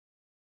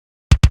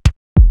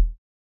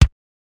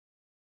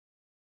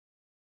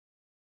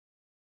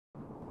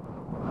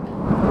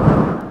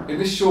In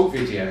this short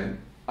video,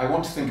 I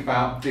want to think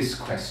about this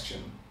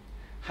question.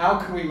 How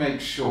can we make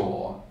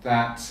sure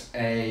that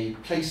a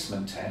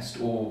placement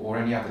test, or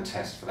any other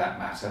test for that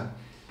matter,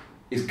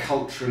 is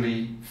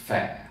culturally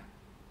fair?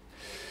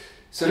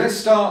 So let's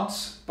start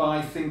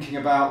by thinking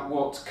about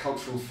what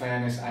cultural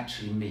fairness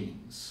actually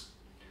means.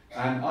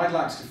 And I'd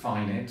like to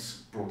define it,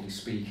 broadly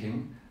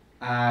speaking,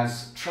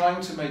 as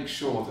trying to make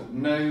sure that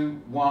no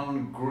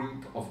one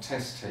group of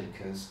test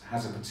takers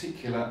has a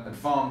particular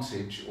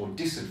advantage or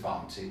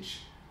disadvantage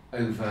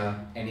over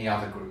any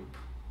other group.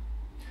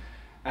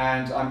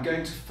 And I'm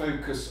going to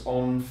focus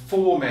on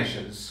 4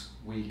 measures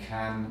we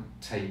can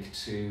take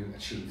to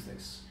achieve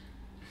this.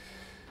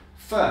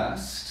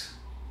 First,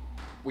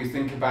 we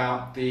think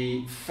about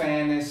the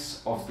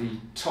fairness of the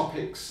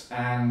topics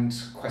and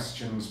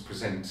questions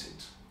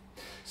presented.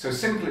 So a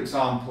simple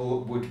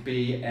example would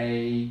be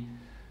a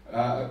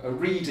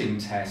reading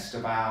test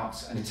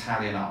about an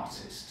Italian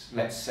artist,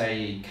 let's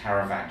say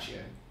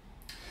Caravaggio.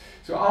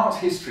 So art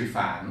history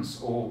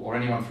fans, or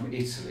anyone from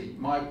Italy,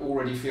 might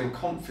already feel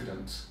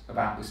confident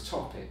about this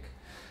topic.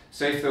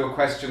 So if there were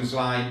questions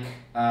like,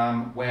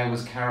 where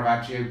was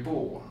Caravaggio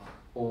born?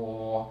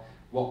 Or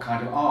what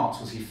kind of art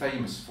was he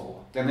famous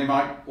for? Then they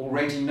might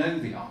already know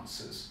the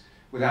answers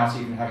without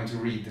even having to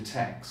read the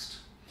text.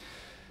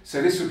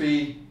 So this would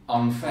be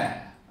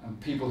unfair. And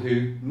people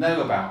who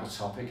know about the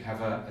topic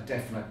have a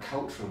definite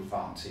cultural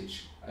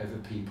advantage over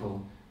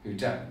people who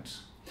don't.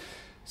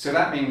 So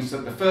that means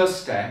that the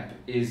first step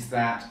is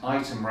that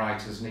item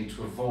writers need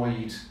to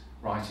avoid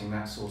writing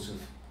that sort of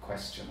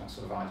question, that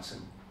sort of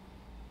item.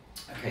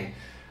 Okay,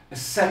 a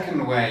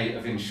second way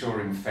of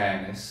ensuring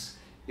fairness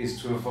is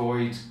to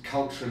avoid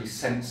culturally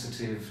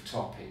sensitive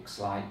topics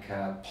like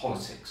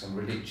politics and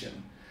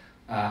religion,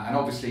 and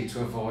obviously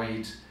to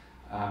avoid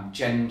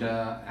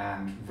gender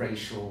and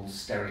racial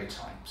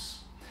stereotypes.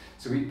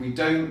 So we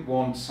don't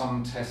want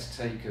some test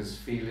takers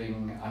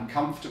feeling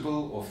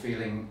uncomfortable or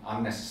feeling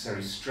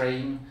unnecessary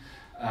strain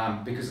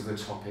because of the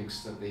topics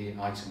that the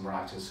item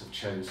writers have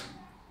chosen.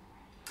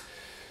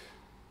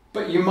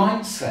 But you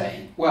might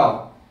say,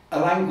 well, a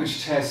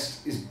language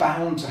test is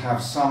bound to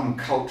have some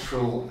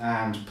cultural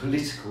and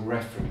political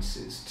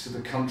references to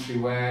the country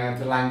where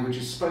the language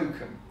is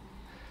spoken.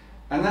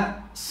 And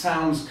that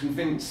sounds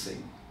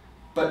convincing,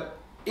 but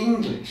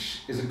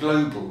English is a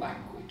global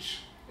language.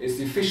 It's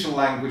the official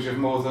language of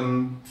more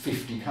than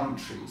 50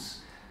 countries,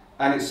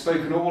 and it's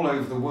spoken all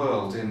over the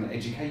world in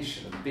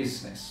education and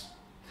business.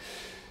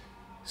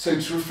 So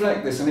to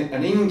reflect this,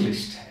 an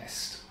English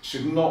test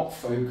should not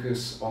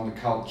focus on the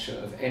culture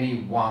of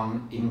any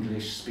one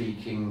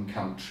English-speaking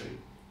country.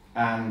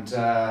 And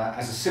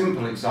as a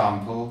simple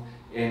example,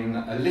 in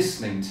a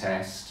listening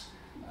test,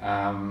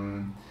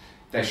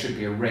 there should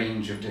be a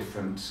range of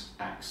different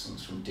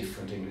accents from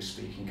different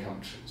English-speaking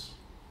countries.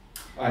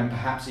 And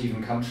perhaps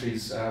even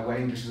countries where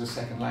English is a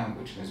second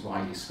language and is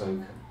widely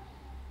spoken.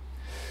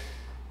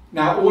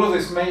 Now, all of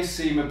this may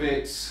seem a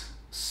bit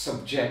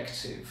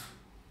subjective.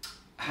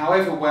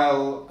 However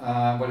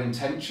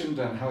well-intentioned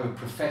and however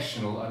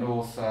professional an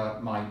author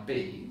might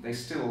be, they're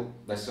still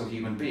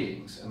human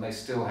beings, and they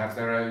still have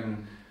their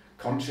own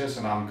conscious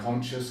and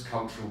unconscious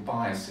cultural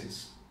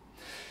biases.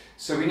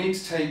 So we need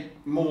to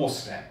take more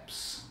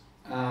steps.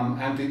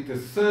 And the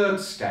third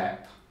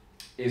step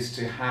is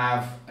to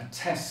have a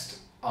test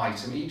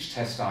item, each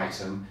test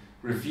item,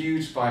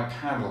 reviewed by a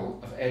panel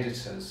of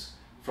editors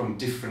from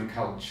different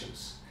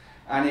cultures.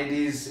 And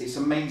it's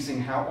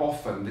amazing how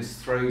often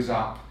this throws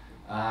up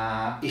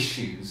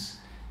issues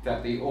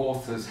that the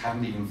authors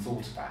haven't even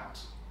thought about.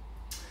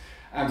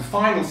 And the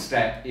final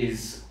step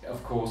is,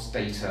 of course,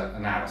 data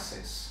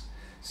analysis.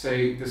 So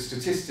the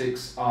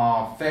statistics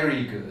are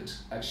very good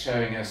at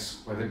showing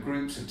us whether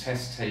groups of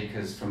test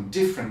takers from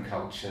different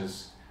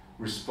cultures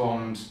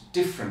respond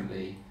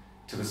differently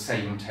to the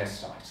same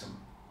test item.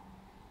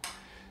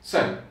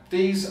 So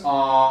these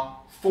are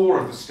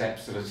 4 of the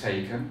steps that are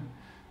taken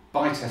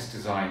by test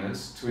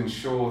designers to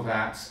ensure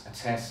that a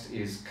test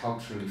is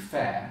culturally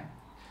fair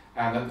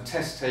and that the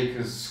test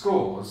takers'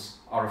 scores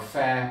are a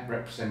fair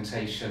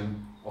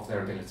representation of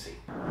their ability.